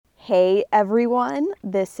Hey everyone,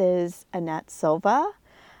 this is Annette Silva.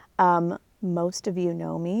 Most of you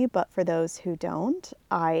know me, but for those who don't,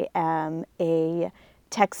 I am a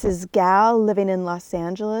Texas gal living in Los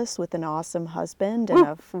Angeles with an awesome husband and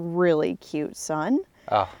a really cute son,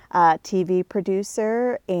 TV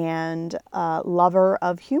producer and lover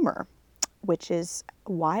of humor, which is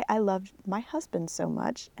why I love my husband so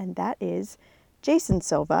much, and that is Jason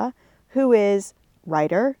Silva, who is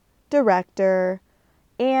writer, director,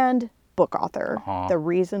 and book author. The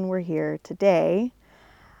reason we're here today,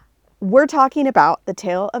 we're talking about The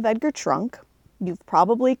Tale of Edgar Trunk. You've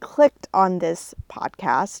probably clicked on this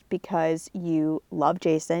podcast because you love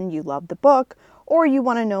Jason, you love the book, or you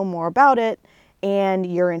want to know more about it, and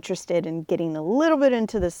you're interested in getting a little bit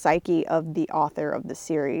into the psyche of the author of the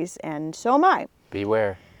series, and so am I.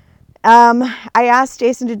 Beware. I asked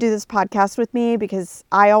Jason to do this podcast with me because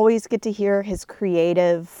I always get to hear his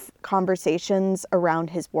creative conversations around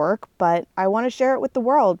his work, but I want to share it with the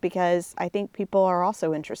world because I think people are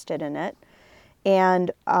also interested in it. And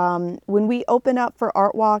when we open up for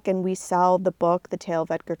Art Walk and we sell the book, The Tale of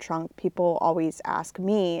Edgar Trunk, people always ask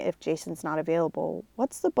me, if Jason's not available,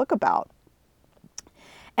 what's the book about?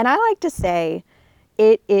 And I like to say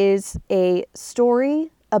it is a story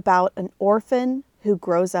about an orphan who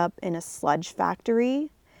grows up in a sludge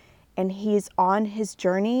factory, and he's on his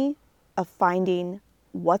journey of finding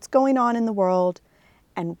what's going on in the world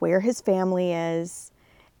and where his family is,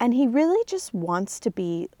 and he really just wants to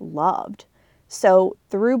be loved. So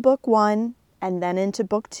through book 1 and then into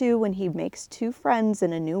book 2 when he makes 2 friends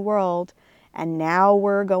in a new world, and now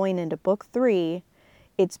we're going into book 3,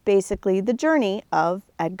 it's basically the journey of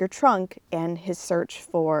Edgar Trunk and his search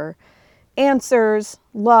for answers,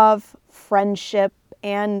 love, friendship,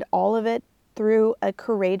 and all of it through a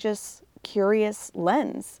courageous, curious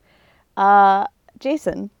lens.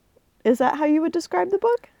 Jason, is that how you would describe the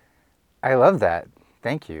book? I love that.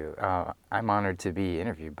 Thank you. I'm honored to be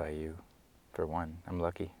interviewed by you, for one. I'm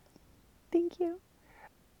lucky. Thank you.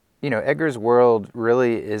 You know, Edgar's world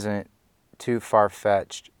really isn't too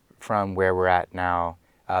far-fetched from where we're at now.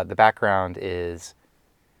 The background is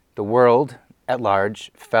the world at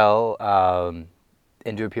large fell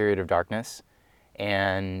into a period of darkness,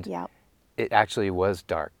 and it actually was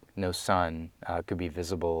dark. No sun could be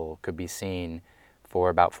visible, could be seen for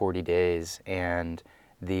about 40 days, and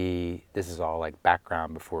this is all like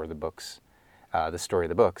background before the books, the story of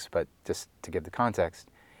the books, but just to give the context,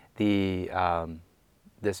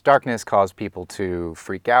 this darkness caused people to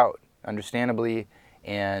freak out, understandably,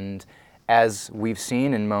 and as we've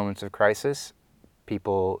seen in moments of crisis,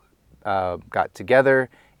 people got together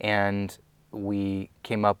and we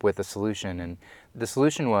came up with a solution. And the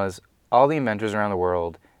solution was all the inventors around the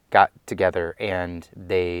world got together and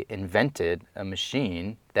they invented a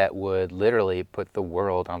machine that would literally put the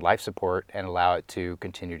world on life support and allow it to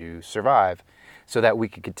continue to survive so that we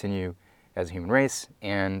could continue as a human race.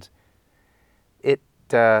 And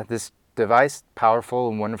this device, powerful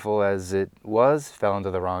and wonderful as it was, fell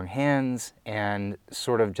into the wrong hands and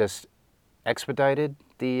sort of just expedited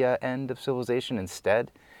the end of civilization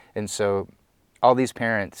instead. And so all these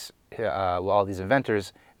parents, all these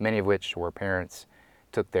inventors, many of which were parents,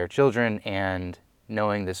 took their children and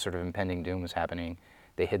knowing this sort of impending doom was happening,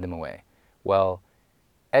 they hid them away. Well,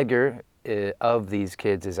 Edgar, of these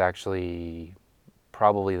kids, is actually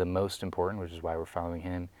probably the most important, which is why we're following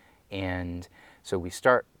him. And so we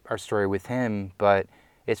start our story with him, but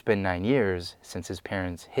it's been 9 years since his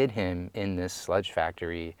parents hid him in this sludge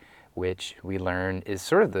factory, which we learn is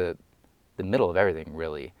sort of the middle of everything,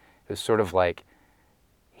 really. It was sort of like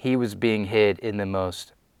he was being hid in the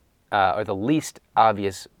most, or the least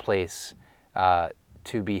obvious place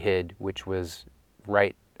to be hid, which was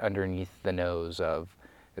right underneath the nose of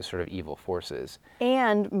the sort of evil forces.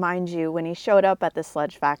 And mind you, when he showed up at the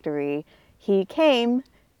sludge factory, he came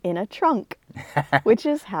in a trunk, which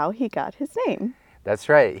is how he got his name. That's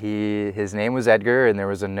right. His name was Edgar, and there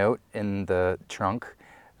was a note in the trunk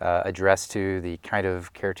addressed to the kind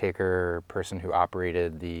of caretaker person who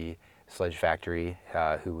operated the sludge factory,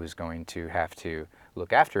 who was going to have to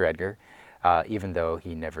look after Edgar, even though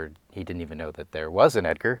he didn't even know that there was an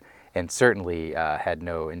Edgar, and certainly had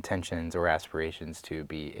no intentions or aspirations to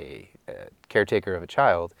be a caretaker of a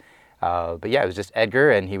child. But yeah, it was just Edgar,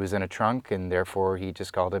 and he was in a trunk, and therefore he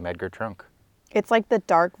just called him Edgar Trunk. It's like the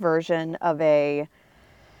dark version of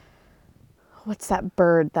what's that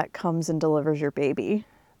bird that comes and delivers your baby?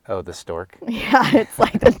 Oh, the stork? Yeah, it's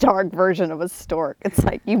like the dark version of a stork. It's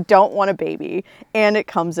like you don't want a baby, and it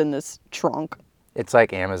comes in this trunk. It's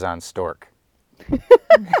like Amazon stork.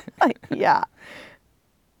 Yeah.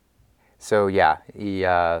 So yeah,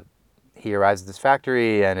 he arrives at this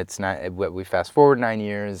factory, and it's not. We fast forward 9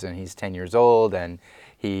 years, and he's 10 years old, and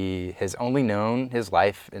he has only known his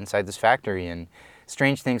life inside this factory, and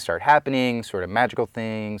strange things start happening, sort of magical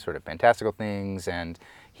things, sort of fantastical things, and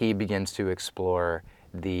he begins to explore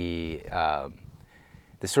the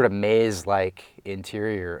sort of maze-like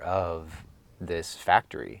interior of this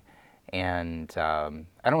factory. And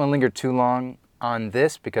I don't want to linger too long on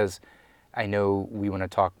this because I know we want to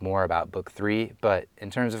talk more about book 3, but in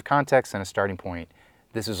terms of context and a starting point,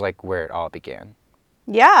 this is like where it all began.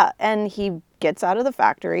 Yeah, and he gets out of the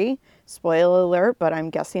factory. Spoiler alert, but I'm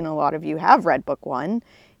guessing a lot of you have read book 1.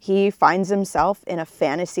 He finds himself in a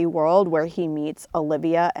fantasy world where he meets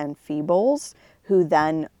Olivia and Feebles, who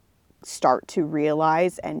then start to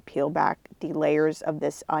realize and peel back the layers of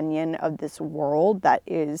this onion of this world that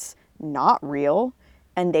is not real.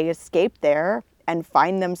 And they escape there and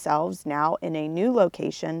find themselves now in a new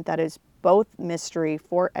location that is both mystery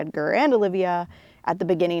for Edgar and Olivia at the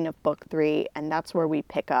beginning of book 3. And that's where we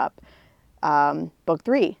pick up book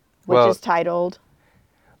 3, which is titled...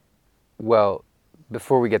 Well,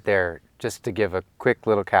 before we get there, just to give a quick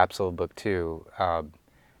little capsule of book 2,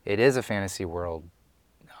 it is a fantasy world.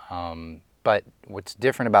 But what's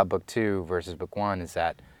different about book 2 versus book 1 is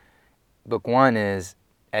that book 1 is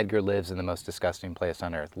Edgar lives in the most disgusting place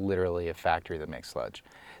on earth, literally a factory that makes sludge.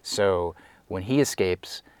 So when he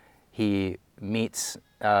escapes, he meets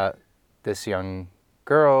this young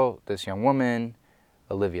girl, this young woman,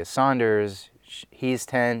 Olivia Saunders. He's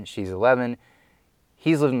 10, she's 11.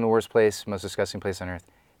 He's lived in the worst place, most disgusting place on earth.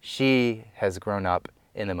 She has grown up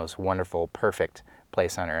in the most wonderful, perfect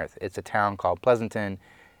place on earth. It's a town called Pleasanton.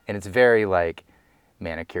 And it's very like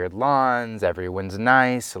manicured lawns, everyone's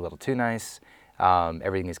nice, a little too nice.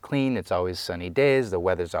 Everything is clean, it's always sunny days, the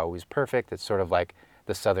weather's always perfect. It's sort of like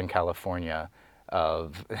the Southern California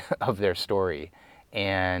of, of their story.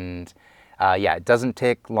 And it doesn't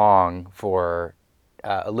take long for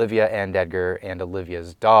Olivia and Edgar and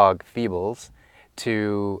Olivia's dog, Feebles,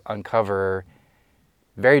 to uncover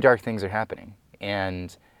very dark things are happening.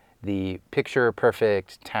 And the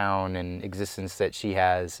picture-perfect town and existence that she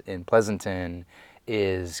has in Pleasanton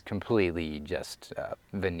is completely just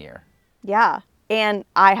veneer. Yeah, and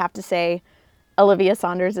I have to say, Olivia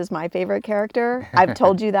Saunders is my favorite character. I've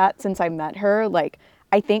told you that since I met her. Like,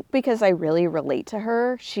 I think because I really relate to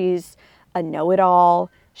her. She's a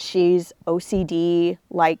know-it-all. She's OCD.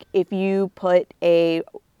 Like, if you put a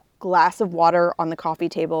glass of water on the coffee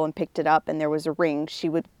table and picked it up and there was a ring, she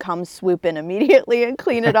would come swoop in immediately and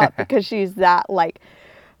clean it up because she's that like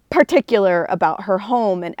particular about her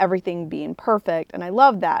home and everything being perfect. And I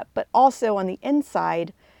love that. But also on the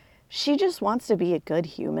inside, she just wants to be a good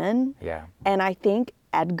human. Yeah. And I think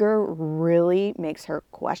Edgar really makes her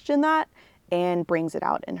question that and brings it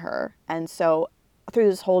out in her. And so through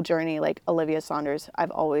this whole journey, like Olivia Saunders,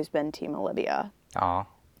 I've always been Team Olivia. Aw.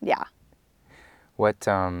 Yeah. What,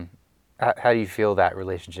 how do you feel that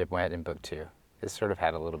relationship went in book 2? It sort of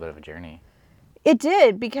had a little bit of a journey. It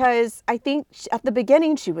did, because I think at the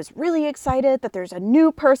beginning she was really excited that there's a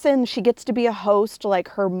new person. She gets to be a host, like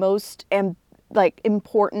her most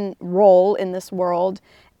important role in this world.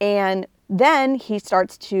 And then he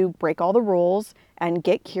starts to break all the rules and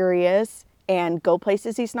get curious and go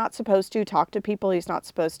places he's not supposed to, talk to people he's not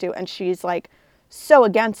supposed to. And she's like so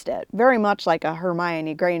against it, very much like a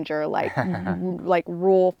Hermione Granger, like like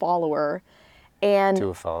rule follower. And to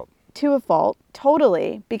a fault. To a fault,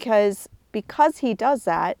 totally, because he does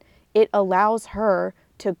that, it allows her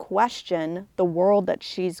to question the world that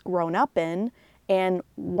she's grown up in and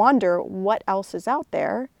wonder what else is out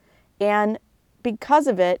there. And because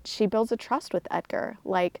of it, she builds a trust with Edgar,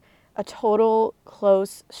 like a total,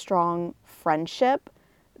 close, strong friendship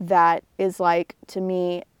that is like, to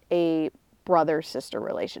me, a brother-sister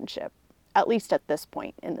relationship, at least at this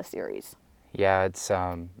point in the series. Yeah,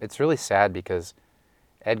 it's really sad because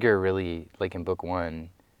Edgar really, like in book 1,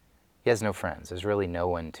 he has no friends. There's really no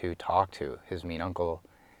one to talk to, his mean uncle.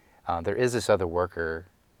 There is this other worker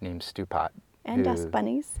named Stupat. And dust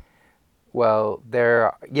bunnies. Well,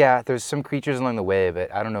 there's some creatures along the way,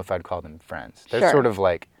 but I don't know if I'd call them friends. They're sort of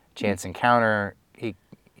like chance encounter.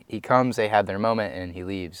 He comes, they have their moment, and he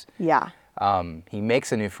leaves. Yeah. He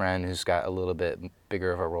makes a new friend who's got a little bit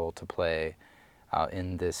bigger of a role to play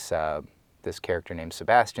in this character named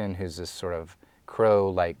Sebastian, who's this sort of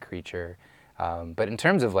crow-like creature. But in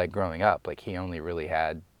terms of like growing up, like he only really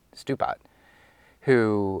had Stupat,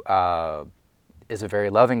 who is a very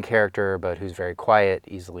loving character, but who's very quiet,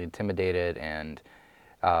 easily intimidated, and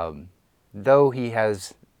though he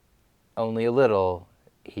has only a little,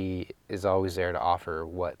 he is always there to offer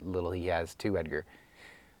what little he has to Edgar,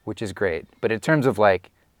 which is great. But in terms of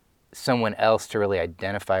like someone else to really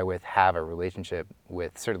identify with, have a relationship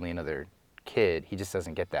with, certainly another kid. He just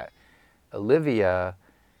doesn't get that. Olivia,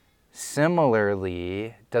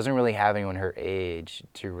 similarly, doesn't really have anyone her age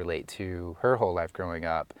to relate to her whole life growing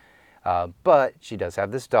up. But she does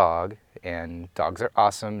have this dog, and dogs are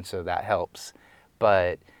awesome, so that helps.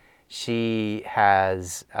 But she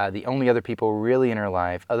has the only other people really in her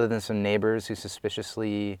life, other than some neighbors who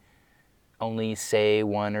suspiciously only say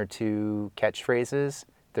one or two catchphrases.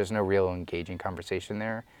 There's no real engaging conversation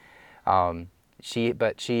there.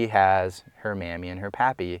 But she has her mammy and her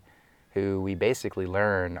pappy, who we basically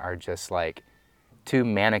learn are just like two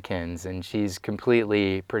mannequins, and she's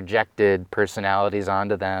completely projected personalities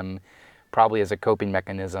onto them, probably as a coping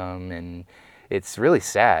mechanism. And it's really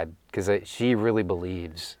sad because she really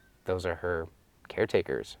believes those are her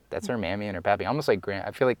caretakers. That's her mammy and her pappy. Almost like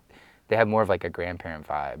I feel like they have more of like a grandparent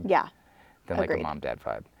vibe. Yeah. Than Agreed. like a mom-dad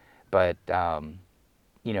vibe. But,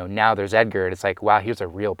 now there's Edgar, and it's like, wow, here's a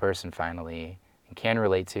real person finally, and can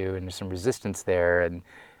relate to, and there's some resistance there, and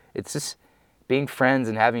it's just being friends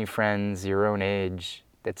and having friends your own age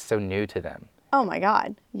that's so new to them. Oh my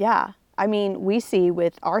God, yeah. I mean, we see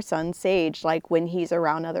with our son, Sage, like when he's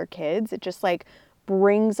around other kids, it just like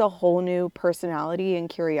brings a whole new personality and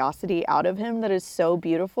curiosity out of him that is so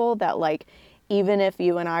beautiful that like, even if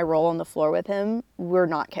you and I roll on the floor with him, we're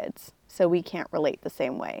not kids. So we can't relate the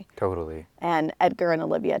same way. Totally. And Edgar and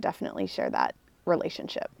Olivia definitely share that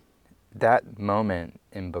relationship. That moment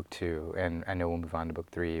in book 2, and I know we'll move on to book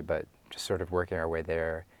 3, but just sort of working our way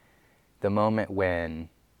there, the moment when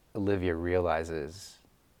Olivia realizes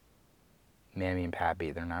Mammy and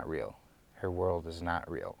Pappy, they're not real. Her world is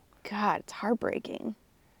not real. God, it's heartbreaking.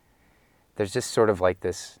 There's just sort of like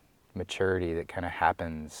this maturity that kind of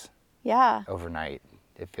happens overnight,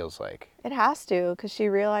 it feels like. It has to, because she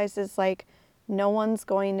realizes like no one's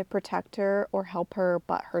going to protect her or help her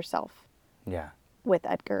but herself. Yeah. With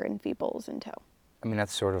Edgar and Feebles in tow. I mean,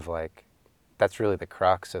 that's sort of like, that's really the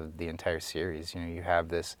crux of the entire series. You have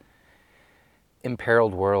this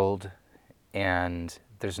imperiled world and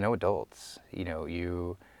there's no adults.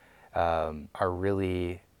 You are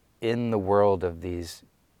really in the world of these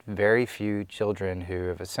very few children who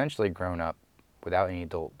have essentially grown up without any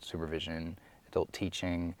adult supervision, adult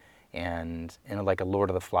teaching, and in like a Lord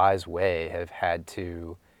of the Flies way have had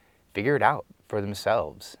to figure it out for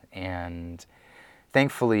themselves. And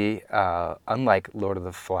thankfully, unlike Lord of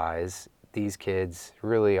the Flies, these kids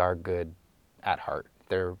really are good at heart.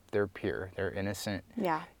 They're pure, they're innocent.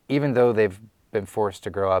 Yeah. Even though they've been forced to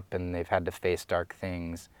grow up and they've had to face dark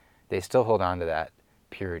things, they still hold on to that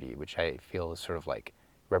purity, which I feel is sort of like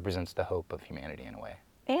represents the hope of humanity in a way.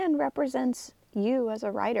 And represents you as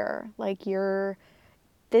a writer. Like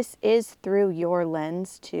this is through your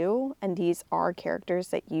lens too, and these are characters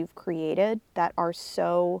that you've created that are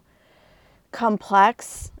so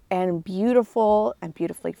complex and beautiful and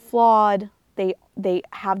beautifully flawed. They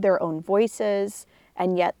have their own voices,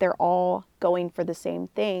 and yet they're all going for the same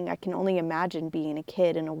thing. I can only imagine being a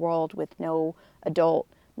kid in a world with no adult,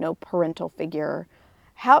 no parental figure.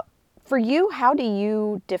 For you, how do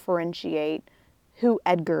you differentiate who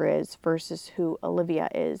Edgar is versus who Olivia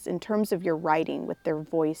is in terms of your writing with their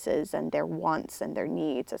voices and their wants and their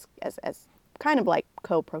needs as kind of like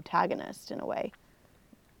co-protagonists in a way?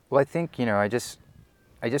 Well, I think, I just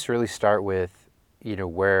really start with,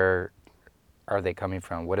 where are they coming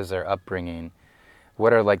from? What is their upbringing?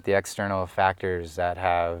 What are like the external factors that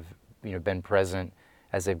have, been present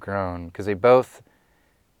as they've grown? Because they both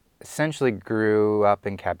essentially grew up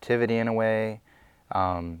in captivity in a way.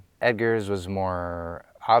 Edgar's was more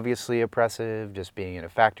obviously oppressive, just being in a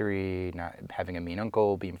factory, not having a mean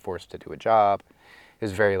uncle, being forced to do a job. It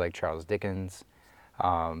was very like Charles Dickens.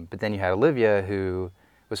 But then you had Olivia, who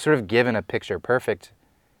was sort of given a picture-perfect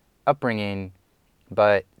upbringing,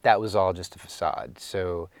 but that was all just a facade.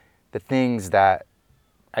 So the things that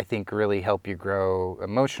I think really help you grow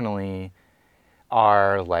emotionally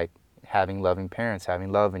are like having loving parents,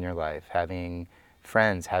 having love in your life, having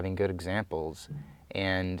friends, having good examples.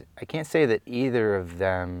 And I can't say that either of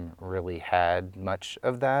them really had much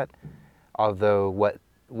of that, although what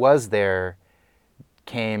was there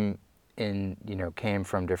came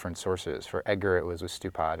from different sources. For Edgar, it was with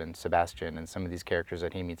Stupad and Sebastian and some of these characters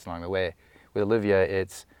that he meets along the way. With Olivia,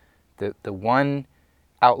 it's the one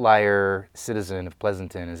outlier citizen of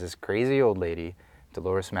Pleasanton is this crazy old lady,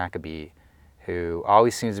 Dolores Maccabee, who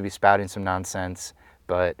always seems to be spouting some nonsense,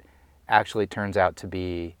 but actually turns out to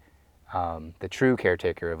be the true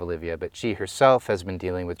caretaker of Olivia. But she herself has been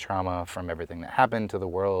dealing with trauma from everything that happened to the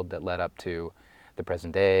world that led up to the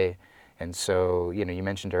present day. And so, you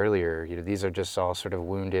mentioned earlier, these are just all sort of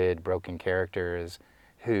wounded, broken characters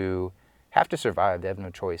who have to survive. They have no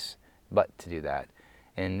choice but to do that.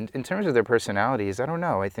 And in terms of their personalities, I don't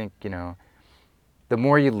know. I think, the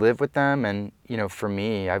more you live with them, and, for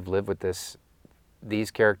me, I've lived with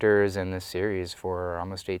these characters in this series for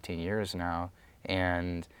almost 18 years now.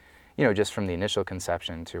 And, just from the initial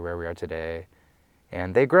conception to where we are today.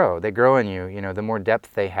 And they grow in you. The more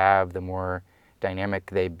depth they have, the more dynamic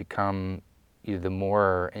they become, the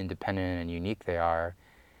more independent and unique they are.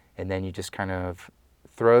 And then you just kind of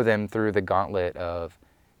throw them through the gauntlet of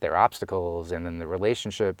their obstacles and then the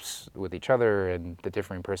relationships with each other and the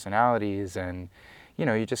differing personalities. And,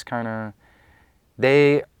 you just kind of,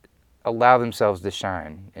 they allow themselves to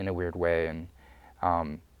shine in a weird way. And,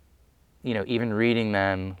 even reading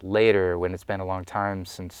them later when it's been a long time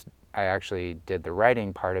since I actually did the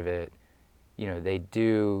writing part of it, they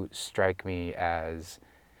do strike me as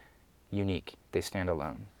unique. They stand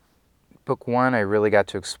alone. Book 1, I really got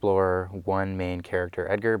to explore one main character,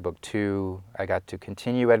 Edgar. Book 2, I got to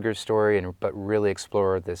continue Edgar's story, but really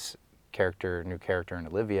explore this new character in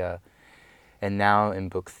Olivia. And now in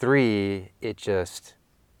Book 3, it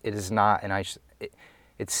is not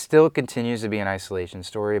it still continues to be an isolation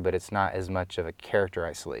story, but it's not as much of a character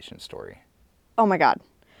isolation story. Oh my God.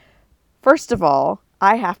 First of all,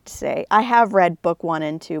 I have to say, I have read book 1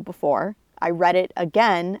 and 2 before. I read it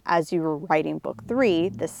again as you were writing book 3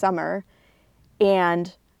 this summer,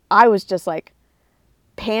 and I was just like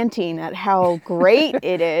panting at how great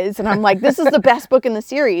it is. And I'm like, this is the best book in the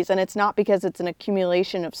series. And it's not because it's an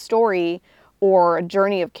accumulation of story or a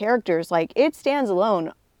journey of characters. Like, it stands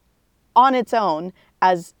alone on its own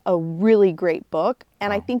as a really great book.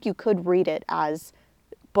 And I think you could read it as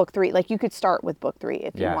book 3. Like, you could start with book 3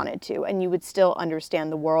 if you wanted to, and you would still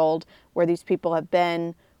understand the world, where these people have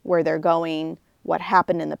been, where they're going, what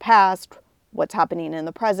happened in the past, what's happening in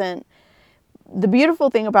the present. The beautiful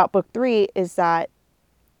thing about book 3 is that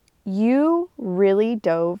you really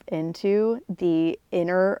dove into the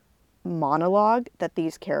inner monologue that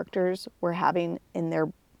these characters were having in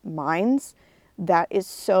their minds that is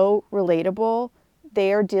so relatable.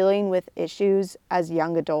 They are dealing with issues as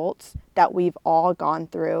young adults that we've all gone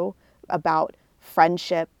through about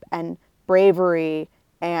friendship and bravery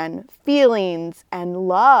and feelings and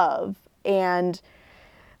love, and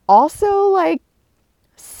also like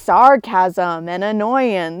sarcasm and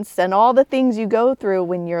annoyance and all the things you go through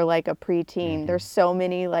when you're like a preteen. Mm-hmm. There's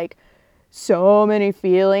so many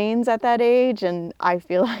feelings at that age, and I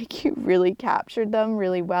feel like you really captured them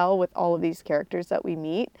really well with all of these characters that we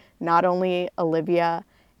meet. Not only Olivia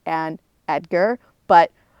and Edgar,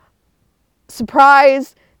 but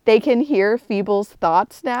surprise, they can hear Feeble's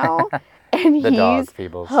thoughts now. And he's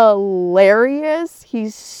hilarious.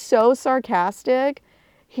 He's so sarcastic.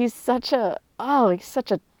 He's such a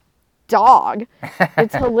dog.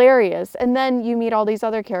 It's hilarious. And then you meet all these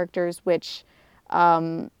other characters, which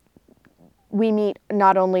we meet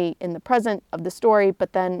not only in the present of the story,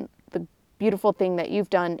 but then the beautiful thing that you've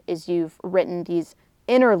done is you've written these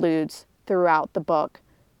interludes throughout the book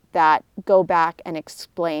that go back and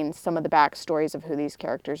explain some of the backstories of who these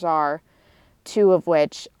characters are, 2 of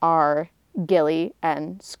which are Gilly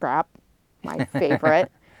and Scrap, my favorite,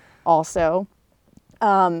 also,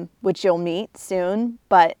 which you'll meet soon.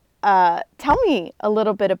 But tell me a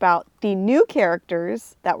little bit about the new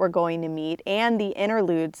characters that we're going to meet and the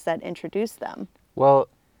interludes that introduce them. Well,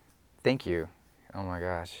 thank you. Oh my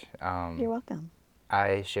gosh. You're welcome.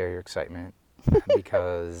 I share your excitement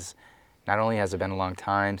because not only has it been a long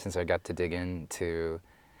time since I got to dig into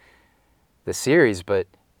the series, but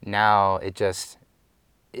now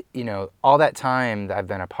all that time that I've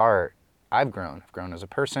been apart, I've grown. I've grown as a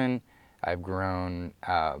person. I've grown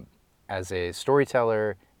as a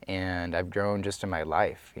storyteller, and I've grown just in my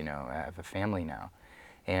life. I have a family now,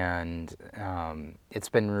 and it's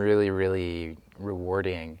been really, really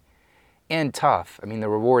rewarding and tough. I mean, the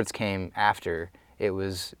rewards came after. It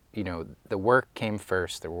was, the work came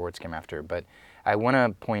first, the rewards came after. But I want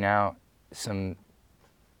to point out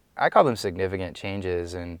I call them significant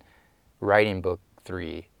changes in writing book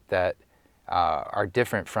 3 that are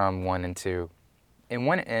different from 1 and 2. And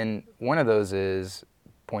one of those is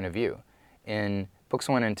point of view. In books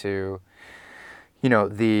 1 and 2,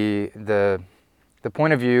 the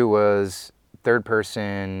point of view was third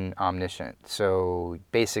person omniscient. So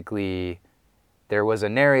basically, there was a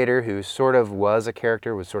narrator who sort of was a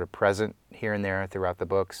character, was sort of present here and there throughout the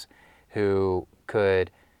books, who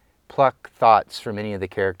could pluck thoughts from any of the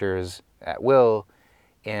characters at will.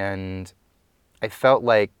 And I felt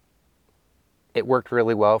like it worked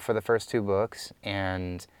really well for the first 2 books,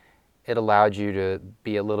 and it allowed you to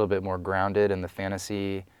be a little bit more grounded in the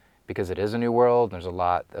fantasy because it is a new world. There's a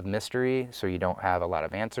lot of mystery, so you don't have a lot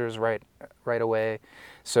of answers right away.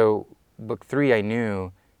 So book 3, I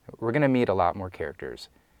knew we're going to meet a lot more characters.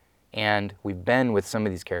 And we've been with some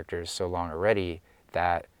of these characters so long already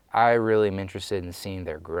that I really am interested in seeing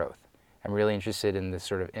their growth. I'm really interested in this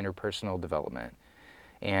sort of interpersonal development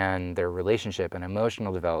and their relationship and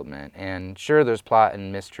emotional development. And sure, there's plot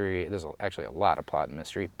and mystery. There's actually a lot of plot and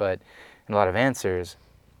mystery, but and a lot of answers.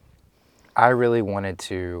 I really wanted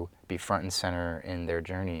to be front and center in their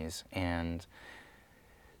journeys. And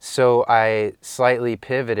so I slightly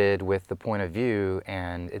pivoted with the point of view,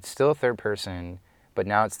 and it's still third person, but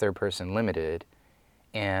now it's third person limited.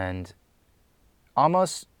 And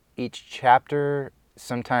almost each chapter,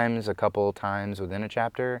 sometimes a couple times within a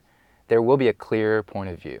chapter, there will be a clear point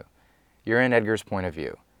of view. You're in Edgar's point of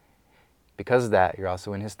view. Because of that, you're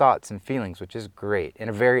also in his thoughts and feelings, which is great, in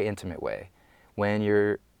a very intimate way. When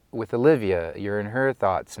you're with Olivia, you're in her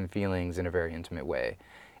thoughts and feelings in a very intimate way.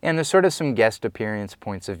 And there's sort of some guest appearance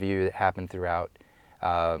points of view that happen throughout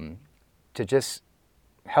to just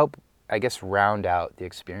help, I guess, round out the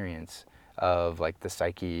experience of like the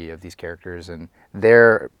psyche of these characters and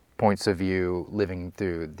their points of view living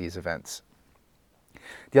through these events.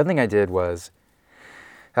 The other thing I did was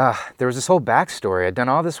there was this whole backstory. I'd done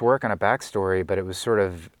all this work on a backstory, but it was sort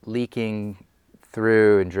of leaking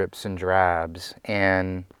through in drips and drabs.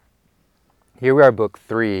 And here we are, book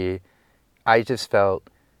 3. I just felt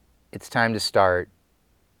it's time to start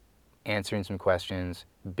answering some questions,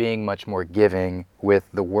 being much more giving with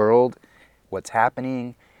the world, what's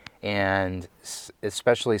happening, and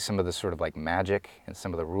especially some of the sort of like magic and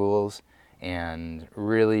some of the rules, and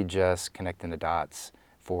really just connecting the dots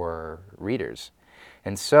for readers.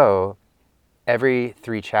 And so every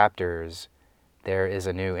 3 chapters, there is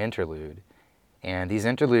a new interlude. And these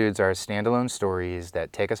interludes are standalone stories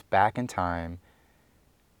that take us back in time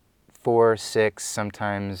 4, 6,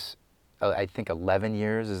 sometimes I think 11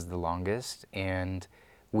 years is the longest. And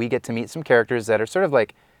we get to meet some characters that are sort of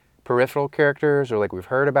like peripheral characters, or like we've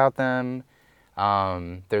heard about them.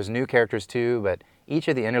 There's new characters too, but each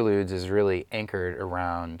of the interludes is really anchored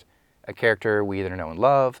around a character we either know and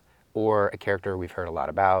love, or a character we've heard a lot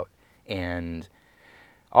about. And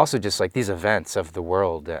also just like these events of the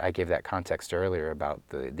world. I gave that context earlier about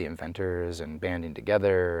the inventors and banding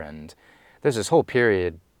together. And there's this whole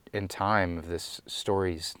period in time of this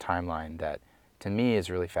story's timeline that to me is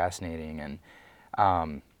really fascinating.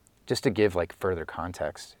 And just to give like further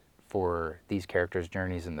context for these characters'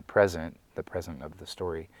 journeys in the present of the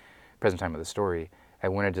story, present time of the story, I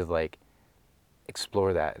wanted to like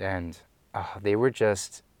explore that. And they were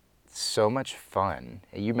just so much fun.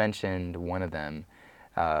 You mentioned one of them,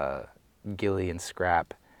 Gilly and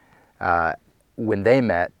Scrap, when they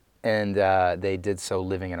met, and they did so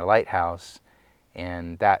living in a lighthouse.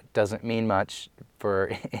 And that doesn't mean much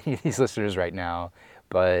for any of these listeners right now,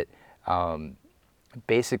 but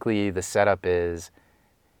basically the setup is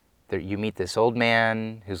that you meet this old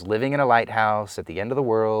man who's living in a lighthouse at the end of the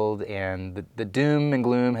world, and the doom and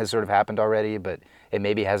gloom has sort of happened already, but it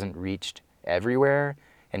maybe hasn't reached everywhere.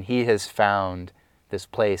 And he has found this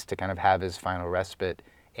place to kind of have his final respite.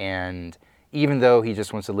 And even though he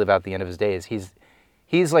just wants to live out the end of his days,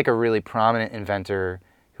 he's like a really prominent inventor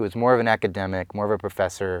who is more of an academic, more of a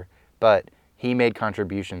professor, but he made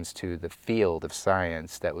contributions to the field of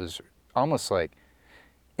science that was almost like,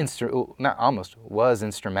 was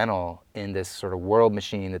instrumental in this sort of world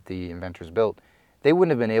machine that the inventors built. They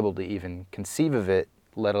wouldn't have been able to even conceive of it,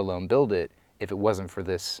 let alone build it, if it wasn't for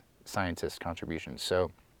this scientist's contribution. So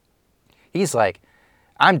he's like,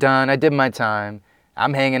 I'm done, I did my time,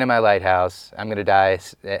 I'm hanging in my lighthouse, I'm gonna die,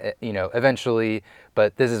 eventually,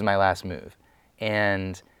 but this is my last move.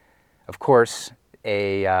 And of course,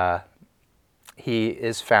 he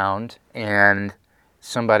is found, and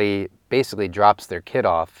somebody basically drops their kid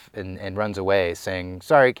off and runs away, saying,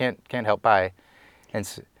 "Sorry, can't help, bye." And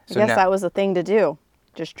so I guess now, that was the thing to do.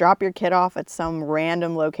 Just drop your kid off at some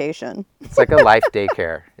random location. it's like a life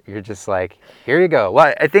daycare. You're just like, here you go.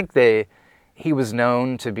 Well, I think he was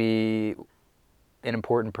known to be an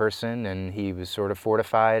important person, and he was sort of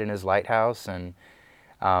fortified in his lighthouse, and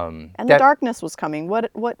the darkness was coming.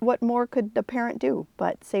 What more could a parent do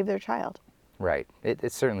but save their child? Right.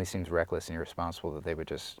 It certainly seems reckless and irresponsible that they would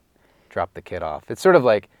just drop the kid off. It's sort of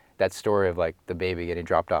like that story of like the baby getting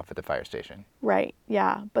dropped off at the fire station. Right.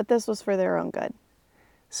 Yeah. But this was for their own good.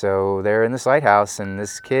 So they're in this lighthouse, and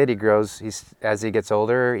this kid, as he gets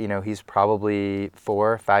older, he's probably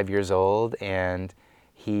 4 or 5 years old, and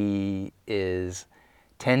he is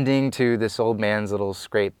tending to this old man's little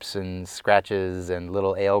scrapes and scratches and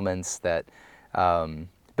little ailments that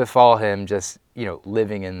befall him just,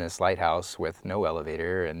 living in this lighthouse with no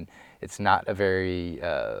elevator, and it's not a very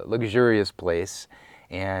luxurious place.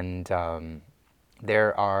 And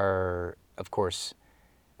there are, of course,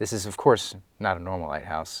 this is, of course, not a normal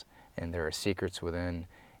lighthouse, and there are secrets within,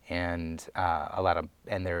 and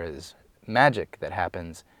and there is magic that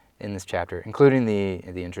happens in this chapter, including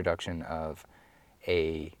the introduction of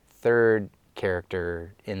a third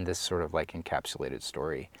character in this sort of like encapsulated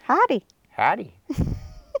story. Hattie.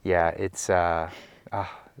 Yeah, it's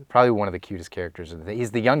probably one of the cutest characters.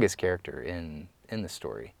 He's the youngest character in the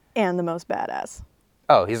story. And the most badass.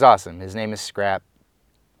 Oh, he's awesome. His name is Scrap.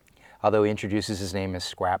 Although he introduces his name as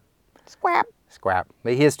Squap. Squap.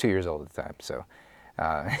 But he is 2 years old at the time, so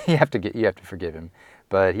you have to forgive him.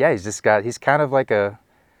 But yeah, he's kind of like a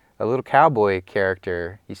little cowboy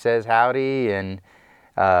character. He says howdy, and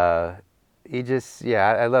I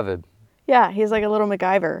love him. Yeah, he's like a little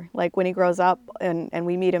MacGyver. Like when he grows up and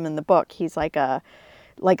we meet him in the book, he's like a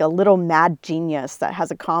little mad genius that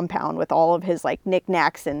has a compound with all of his like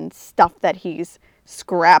knickknacks and stuff that he's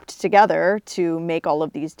scrapped together to make all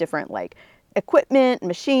of these different like equipment,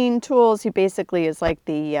 machine tools. He basically is like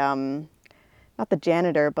the not the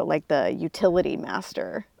janitor, but like the utility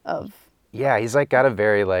master of. Yeah, he's like got a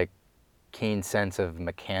very like keen sense of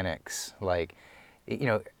mechanics. Like,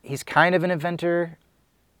 he's kind of an inventor.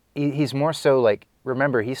 He's more so like,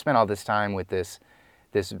 remember, he spent all this time with this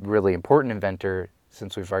really important inventor.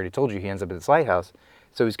 Since we've already told you, he ends up at this lighthouse.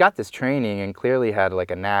 So he's got this training and clearly had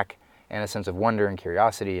like a knack and a sense of wonder and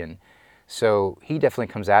curiosity. And so he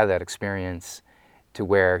definitely comes out of that experience to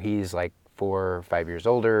where he's like 4 or 5 years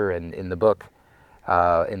older. And in the book,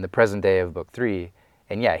 in the present day of book 3,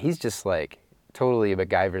 and yeah, he's just like totally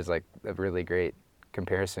MacGyver's like a really great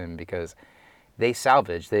comparison, because they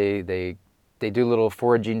salvage, they do little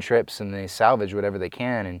foraging trips and they salvage whatever they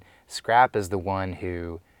can, and Scrap is the one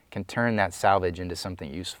who can turn that salvage into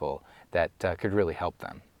something useful that could really help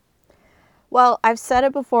them. Well, I've said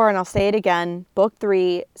it before and I'll say it again. Book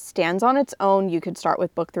 3 stands on its own. You could start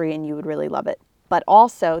with book 3 and you would really love it. But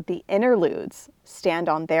also the interludes stand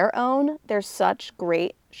on their own. They're such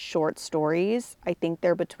great short stories. I think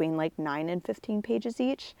they're between like 9 and 15 pages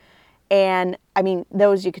each. And I mean,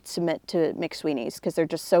 those you could submit to McSweeney's because they're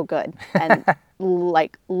just so good and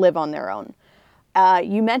like live on their own.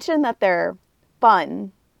 You mentioned that they're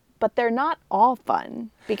fun, but they're not all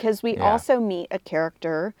fun, because we also meet a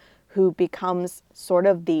character who becomes sort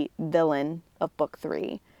of the villain of book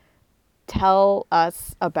 3. Tell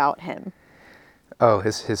us about him. Oh,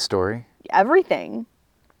 his story? Everything.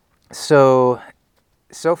 So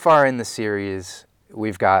far in the series,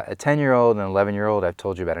 we've got a 10-year-old, an 11-year-old. I've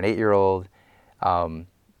told you about an 8-year-old. And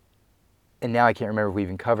now I can't remember if we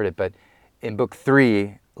even covered it, but in book 3,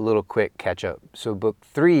 a little quick catch up. So book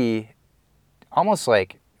 3, almost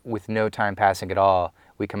like with no time passing at all,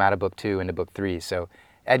 we come out of book 2 into book 3. So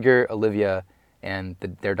Edgar, Olivia, and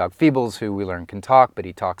their dog Feebles, who we learn can talk, but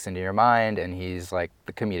he talks into your mind, and he's like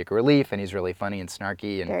the comedic relief, and he's really funny and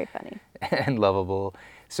snarky and very funny and lovable.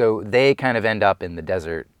 So they kind of end up in the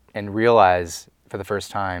desert and realize for the first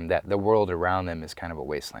time that the world around them is kind of a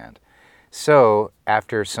wasteland. So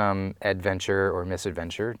after some adventure or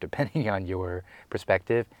misadventure, depending on your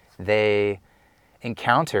perspective, they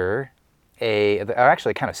encounter are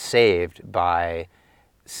actually kind of saved by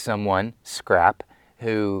someone, Scrap,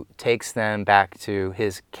 who takes them back to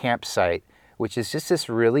his campsite, which is just this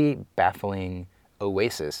really baffling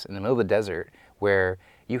oasis in the middle of the desert where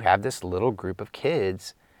you have this little group of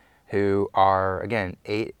kids who are, again,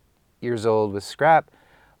 8 years old with Scrap,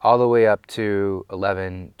 all the way up to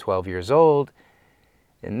 11, 12 years old.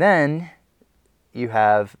 And then you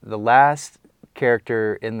have the last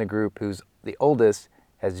character in the group who's the oldest,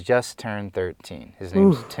 has just turned 13. His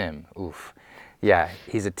name's Tim. Oof. Yeah,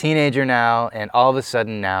 he's a teenager now, and all of a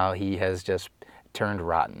sudden now he has just turned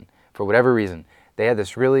rotten for whatever reason. They had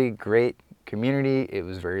this really great community. It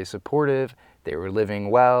was very supportive. They were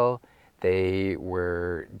living well. They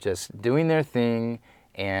were just doing their thing,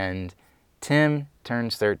 and Tim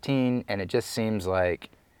turns 13, and it just seems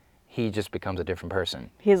like he just becomes a different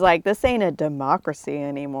person. He's like, this ain't a democracy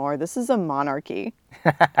anymore. This is a monarchy,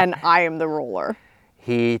 and I am the ruler.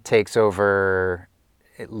 He takes over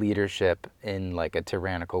leadership in like a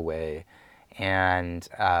tyrannical way, and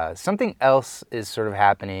something else is sort of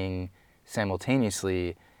happening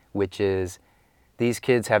simultaneously, which is these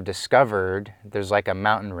kids have discovered there's like a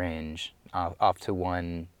mountain range off to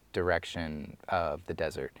one direction of the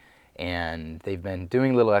desert, and they've been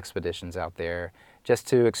doing little expeditions out there just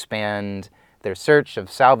to expand their search of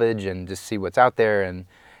salvage and just see what's out there, and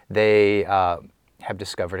they have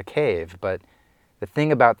discovered a cave. But the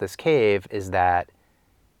thing about this cave is that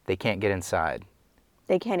they can't get inside.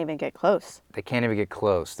 They can't even get close. They can't even get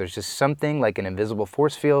close. There's just something like an invisible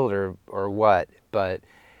force field or what, but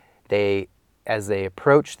as they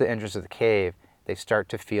approach the entrance of the cave, they start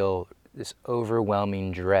to feel this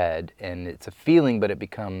overwhelming dread, and it's a feeling, but it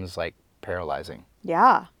becomes like paralyzing.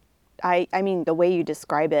 Yeah. I mean, the way you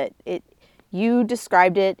describe it, you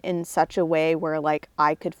described it in such a way where like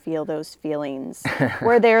I could feel those feelings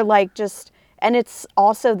where they're like just, and it's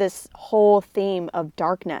also this whole theme of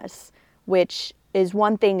darkness, which is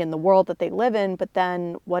one thing in the world that they live in, but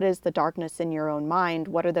then what is the darkness in your own mind?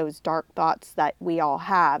 What are those dark thoughts that we all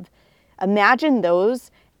have? Imagine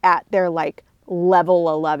those at their like level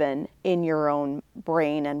 11 in your own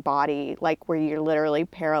brain and body, like where you're literally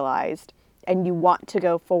paralyzed and you want to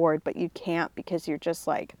go forward, but you can't because you're just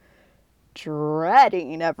like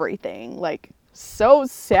dreading everything, like so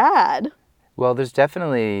sad. Well, there's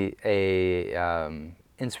definitely a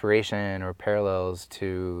inspiration or parallels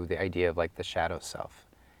to the idea of like the shadow self,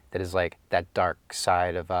 that is like that dark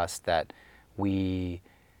side of us that we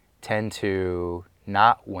tend to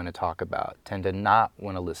not want to talk about, tend to not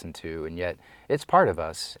want to listen to, and yet it's part of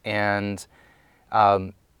us. And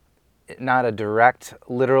not a direct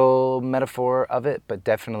literal metaphor of it, but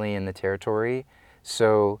definitely in the territory.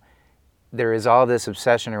 So there is all this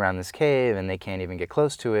obsession around this cave and they can't even get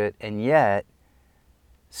close to it, and yet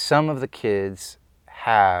some of the kids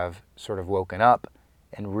have sort of woken up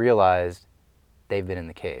and realized they've been in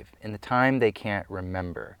the cave. In the time they can't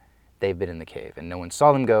remember, they've been in the cave, and no one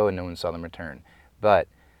saw them go and no one saw them return. But,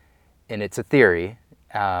 and it's a theory,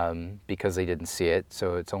 because they didn't see it,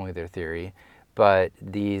 so it's only their theory, but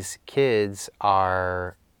these kids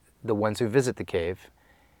are the ones who visit the cave,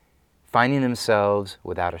 finding themselves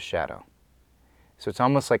without a shadow. So it's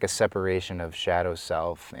almost like a separation of shadow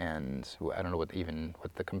self and, I don't know what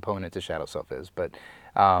the component to shadow self is, but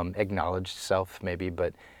acknowledged self maybe,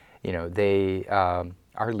 but they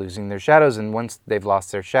are losing their shadows, and once they've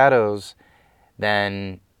lost their shadows,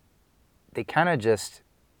 then they kind of just,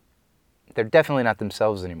 they're definitely not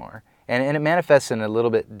themselves anymore. And it manifests in a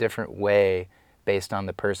little bit different way based on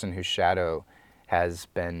the person whose shadow has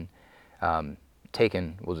been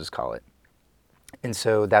taken, we'll just call it. And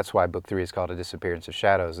so that's why book 3 is called A Disappearance of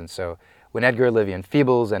Shadows. And so when Edgar, Olivia, and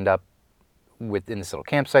Feebles end up in this little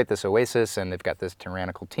campsite, this oasis, and they've got this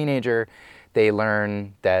tyrannical teenager, they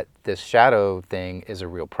learn that this shadow thing is a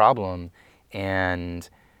real problem, and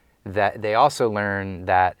that they also learn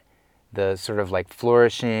that the sort of like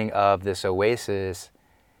flourishing of this oasis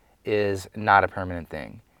is not a permanent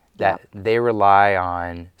thing. That they rely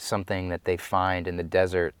on something that they find in the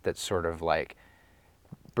desert that sort of like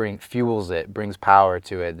fuels it, brings power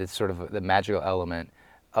to it. It's sort of the magical element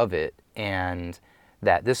of it, and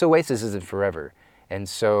that this oasis isn't forever. And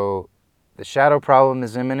so the shadow problem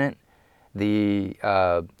is imminent. The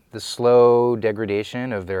slow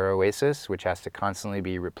degradation of their oasis, which has to constantly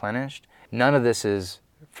be replenished. None of this is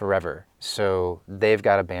forever. So they've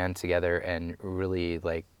got to band together and really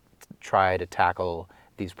like try to tackle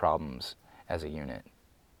these problems as a unit.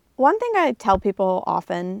 One thing I tell people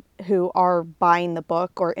often who are buying the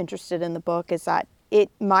book or interested in the book is that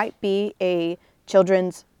it might be a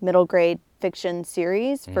children's middle grade fiction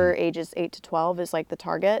series for ages 8 to 12 is like the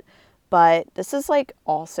target, but this is like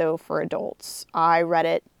also for adults. I read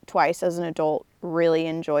it twice as an adult, really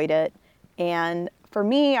enjoyed it, and for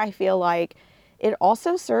me, I feel like it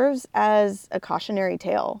also serves as a cautionary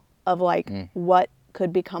tale of like what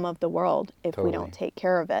could become of the world if we don't take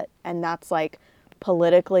care of it. And that's like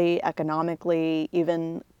politically, economically,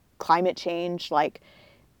 even climate change. Like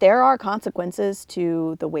there are consequences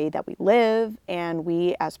to the way that we live, and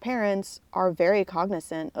we as parents are very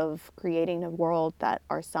cognizant of creating a world that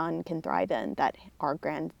our son can thrive in, that our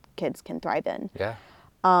grandkids can thrive in. Yeah.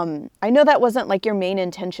 I know that wasn't like your main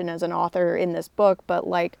intention as an author in this book, but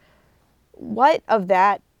like what of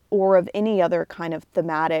that or of any other kind of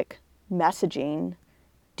thematic messaging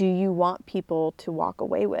do you want people to walk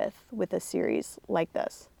away with a series like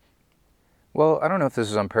this? Well, I don't know if this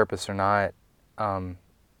is on purpose or not.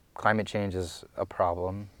 Climate change is a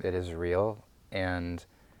problem. It is real. And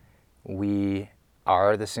we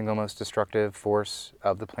are the single most destructive force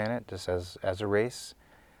of the planet, just as a race.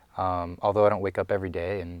 Although I don't wake up every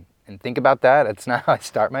day and think about that. It's not how I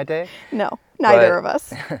start my day. No, neither of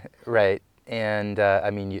us. Right. And I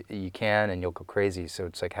mean, you can and you'll go crazy. So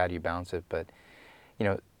it's like, how do you balance it? But,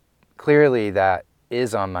 clearly that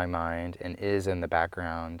is on my mind and is in the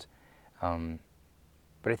background. But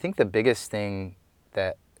I think the biggest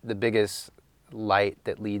light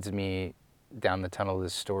that leads me down the tunnel of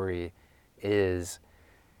this story is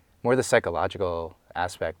more the psychological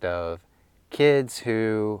aspect of kids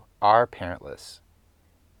who are parentless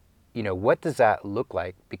what does that look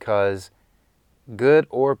like? Because good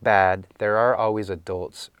or bad, there are always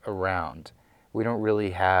adults around. We don't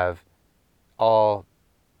really have all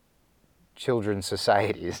children's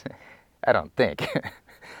societies. I don't think.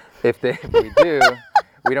 If we do,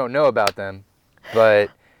 we don't know about them.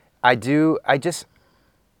 But I do,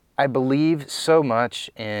 I believe so much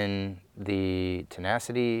in the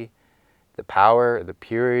tenacity, the power, the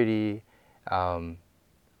purity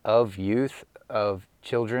of youth, of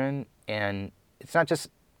children. And it's not just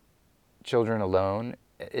children alone,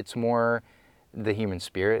 it's more the human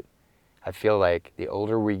spirit. I feel like the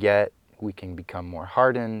older we get, we can become more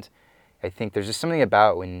hardened. I think there's just something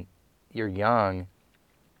about when you're young,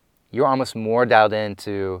 you're almost more dialed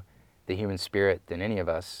into the human spirit than any of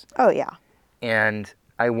us. Oh, yeah. And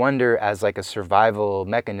I wonder, as like a survival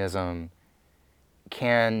mechanism,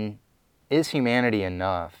 is humanity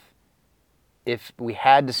enough? If we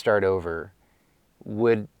had to start over,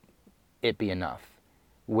 would it be enough?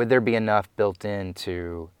 Would there be enough built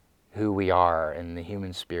into who we are and the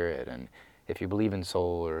human spirit? And if you believe in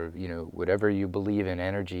soul, or whatever you believe in,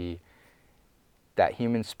 energy, that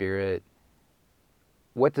human spirit,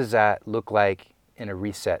 what does that look like in a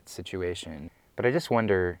reset situation? But I just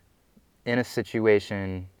wonder, in a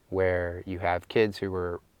situation where you have kids who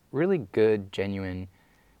are really good, genuine,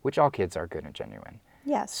 which all kids are good and genuine.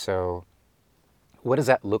 Yes. So what does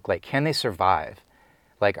that look like? Can they survive?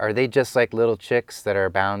 Like, are they just like little chicks that are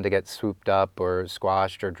bound to get swooped up or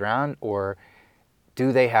squashed or drowned? Or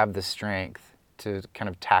do they have the strength to kind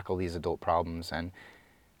of tackle these adult problems? And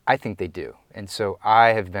I think they do. And so I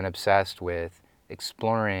have been obsessed with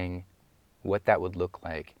exploring what that would look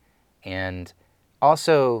like, and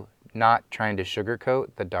also not trying to sugarcoat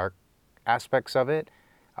the dark aspects of it.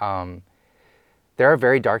 There are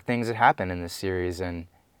very dark things that happen in this series, and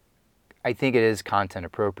I think it is content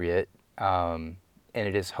appropriate, and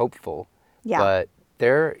it is hopeful. Yeah. But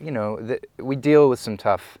we deal with some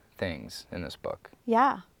tough things in this book.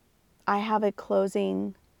 Yeah. I have a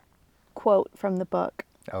closing quote from the book.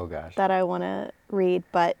 Oh, gosh. That I want to read,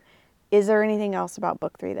 but is there anything else about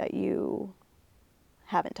book 3 that you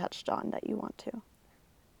haven't touched on that you want to?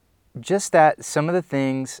 Just that some of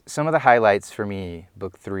the highlights for me,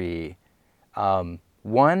 book 3,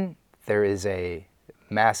 one, there is a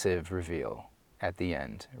massive reveal at the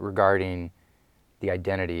end regarding the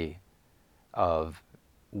identity of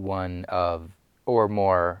one of or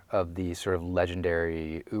more of the sort of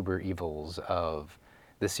legendary uber evils of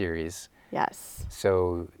the series. Yes.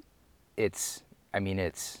 So it's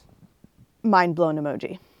mind blown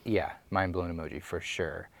emoji. Yeah, mind blown emoji for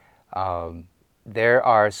sure. There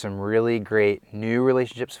are some really great new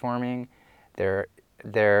relationships forming. There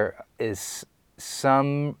is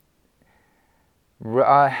some,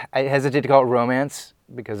 I hesitate to call it romance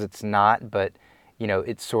because it's not, but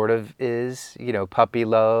it sort of is, puppy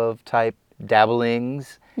love type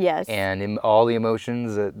dabblings. Yes. And all the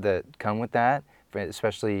emotions that come with that,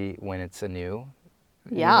 especially when it's a new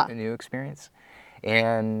experience.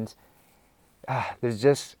 And there's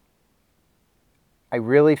just, I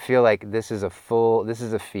really feel like this is a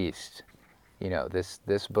feast.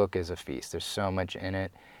 This book is a feast. There's so much in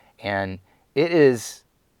it, and it is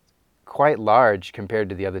quite large compared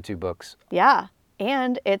to the other 2 books. Yeah,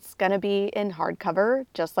 and it's going to be in hardcover,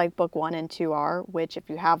 just like book 1 and 2 are, which if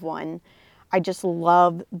you have one, I just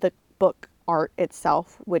love the book art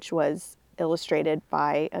itself, which was illustrated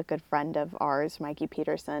by a good friend of ours, Mikey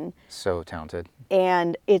Peterson. So talented.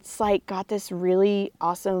 And it's like got this really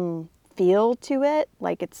awesome feel to it.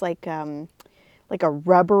 Like it's like a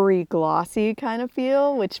rubbery, glossy kind of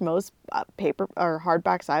feel, which most paper or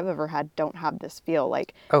hardbacks I've ever had don't have this feel.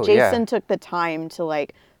 Like Jason took the time to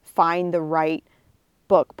like find the right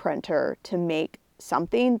book printer to make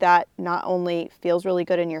something that not only feels really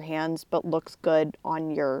good in your hands, but looks good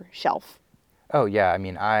on your shelf. Oh yeah,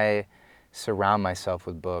 I surround myself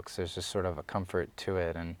with books. There's just sort of a comfort to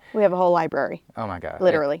it, and we have a whole library. Oh my God.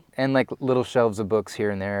 Literally. And like little shelves of books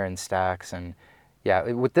here and there and stacks, and yeah,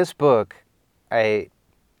 with this book, I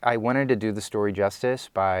wanted to do the story justice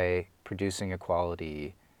by producing a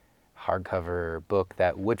quality hardcover book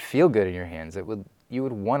that would feel good in your hands, that you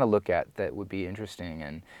would want to look at, that would be interesting,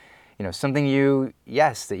 and something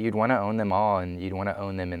that you'd want to own them all, and you'd want to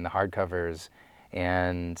own them in the hardcovers.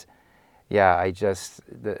 And yeah,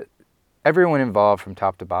 everyone involved from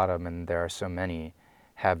top to bottom, and there are so many,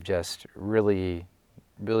 have just really,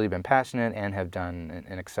 really been passionate and have done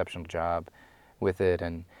an exceptional job with it.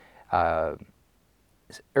 And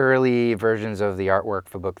early versions of the artwork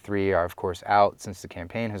for book 3 are, of course, out since the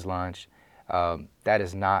campaign has launched. That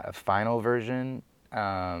is not a final version,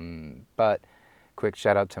 but quick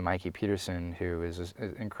shout out to Mikey Peterson, who is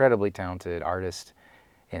an incredibly talented artist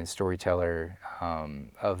and storyteller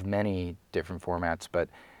of many different formats, but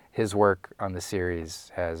his work on the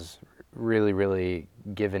series has really, really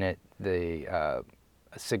given it the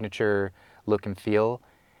signature look and feel,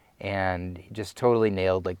 and he just totally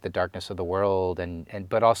nailed like the darkness of the world and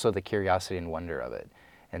but also the curiosity and wonder of it.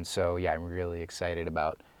 And so yeah, I'm really excited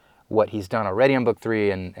about what he's done already on book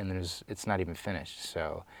 3, and it's not even finished.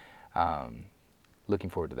 So looking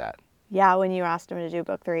forward to that. Yeah, when you asked him to do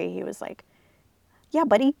book 3, he was like, yeah,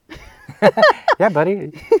 buddy. Yeah,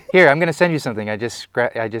 buddy. Here, I'm going to send you something. I just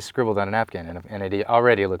scribbled on a napkin, and it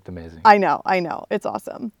already looked amazing. I know. It's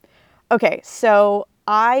awesome. Okay, so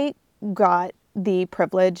I got the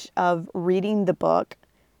privilege of reading the book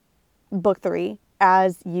 3,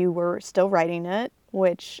 as you were still writing it,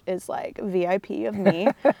 which is like VIP of me.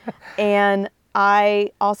 And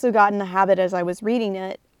I also got in the habit, as I was reading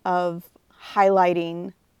it, of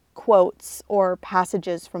highlighting quotes or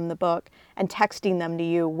passages from the book and texting them to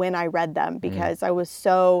you when I read them, because I was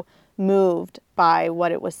so moved by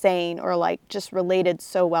what it was saying, or like just related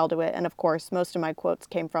so well to it. And of course, most of my quotes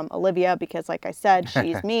came from Olivia, because like I said,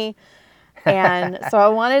 she's me. And so I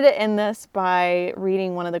wanted to end this by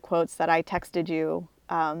reading one of the quotes that I texted you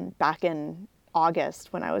back in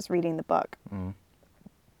August when I was reading the book.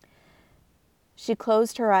 She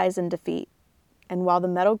closed her eyes in defeat, and while the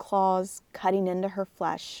metal claws cutting into her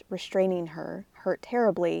flesh, restraining her, hurt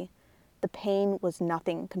terribly, the pain was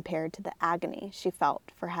nothing compared to the agony she felt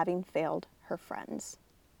for having failed her friends.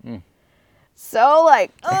 So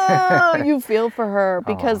like, oh, you feel for her,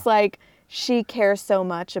 because like she cares so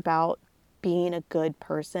much about being a good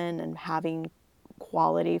person and having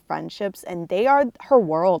quality friendships, and they are her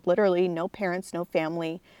world, literally. No parents, no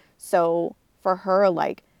family. So for her,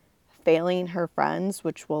 like, failing her friends,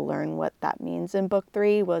 which we'll learn what that means in book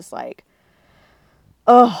 3, was like,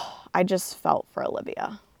 oh, I just felt for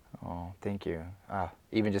Olivia. Oh, thank you.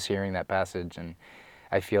 Even just hearing that passage, and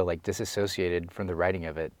I feel like disassociated from the writing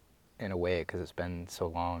of it in a way, because it's been so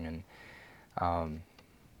long. And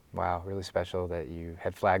wow, really special that you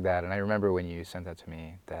had flagged that. And I remember when you sent that to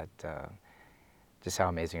me, that just how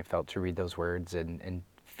amazing it felt to read those words and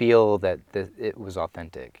feel that it was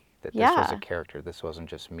authentic, that this was a character. This wasn't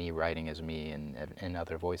just me writing as me and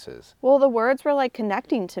other voices. Well, the words were like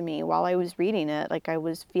connecting to me while I was reading it. Like I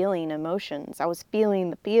was feeling emotions. I was feeling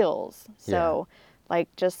the feels. So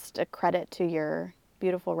like just a credit to your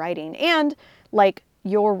beautiful writing, and like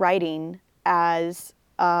your writing as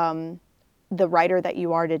the writer that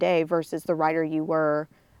you are today versus the writer you were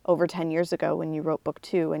over 10 years ago when you wrote book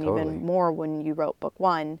 2, and even more when you wrote book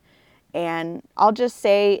 1. And I'll just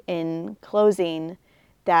say in closing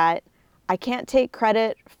that I can't take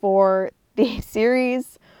credit for the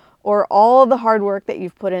series or all the hard work that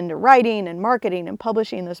you've put into writing and marketing and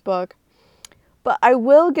publishing this book, but I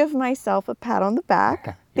will give myself a pat on the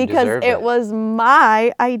back because it was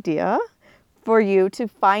my idea for you to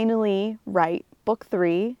finally write book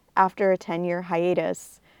 3 after a 10-year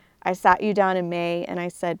hiatus. I sat you down in May and I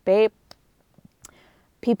said, babe,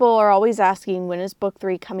 people are always asking, when is book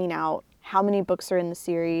 3 coming out? How many books are in the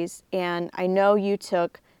series? And I know you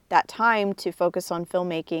took that time to focus on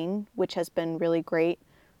filmmaking, which has been really great,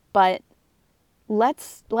 but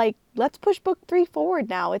let's push book 3 forward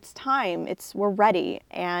now. It's time. We're ready.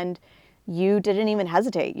 And you didn't even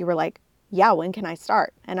hesitate. You were like, yeah, when can I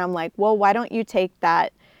start? And I'm like, well, why don't you take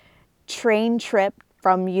that train trip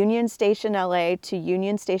from Union Station, LA to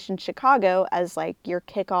Union Station, Chicago as like your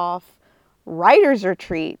kickoff writer's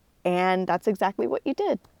retreat? And that's exactly what you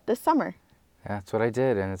did this summer. That's what I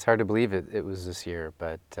did, and it's hard to believe it was this year.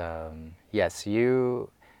 But yes,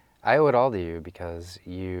 I owe it all to you, because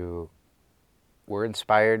you were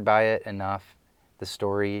inspired by it enough, the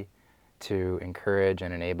story, to encourage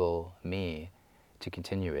and enable me to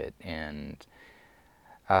continue it. And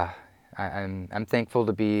I'm thankful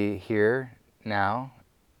to be here now,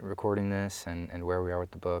 recording this and where we are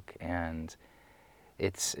with the book. And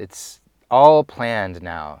it's all planned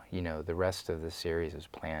now. You know, the rest of the series is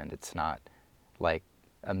planned. It's not like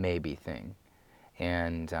a maybe thing.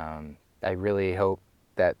 And I really hope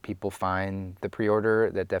that people find the pre-order.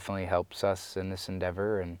 That definitely helps us in this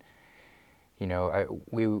endeavor. And you know,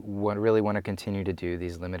 we really want to continue to do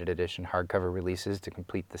these limited edition hardcover releases to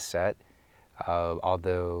complete the set.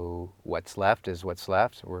 Although what's left is what's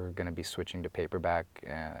left. We're going to be switching to paperback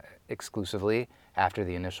exclusively after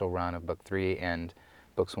the initial run of book 3 and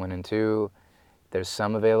books 1 and 2. There's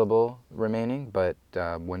some available remaining, but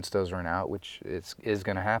once those run out, which is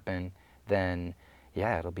going to happen, then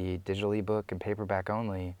yeah, it'll be digital ebook and paperback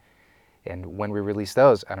only. And when we release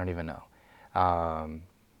those, I don't even know.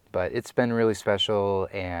 But it's been really special,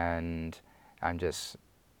 and I'm just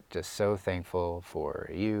so thankful for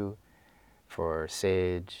you, for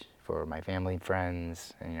Sage, for my family and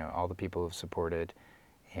friends, and all the people who've supported.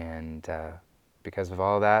 And because of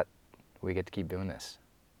all that, we get to keep doing this.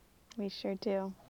 We sure do.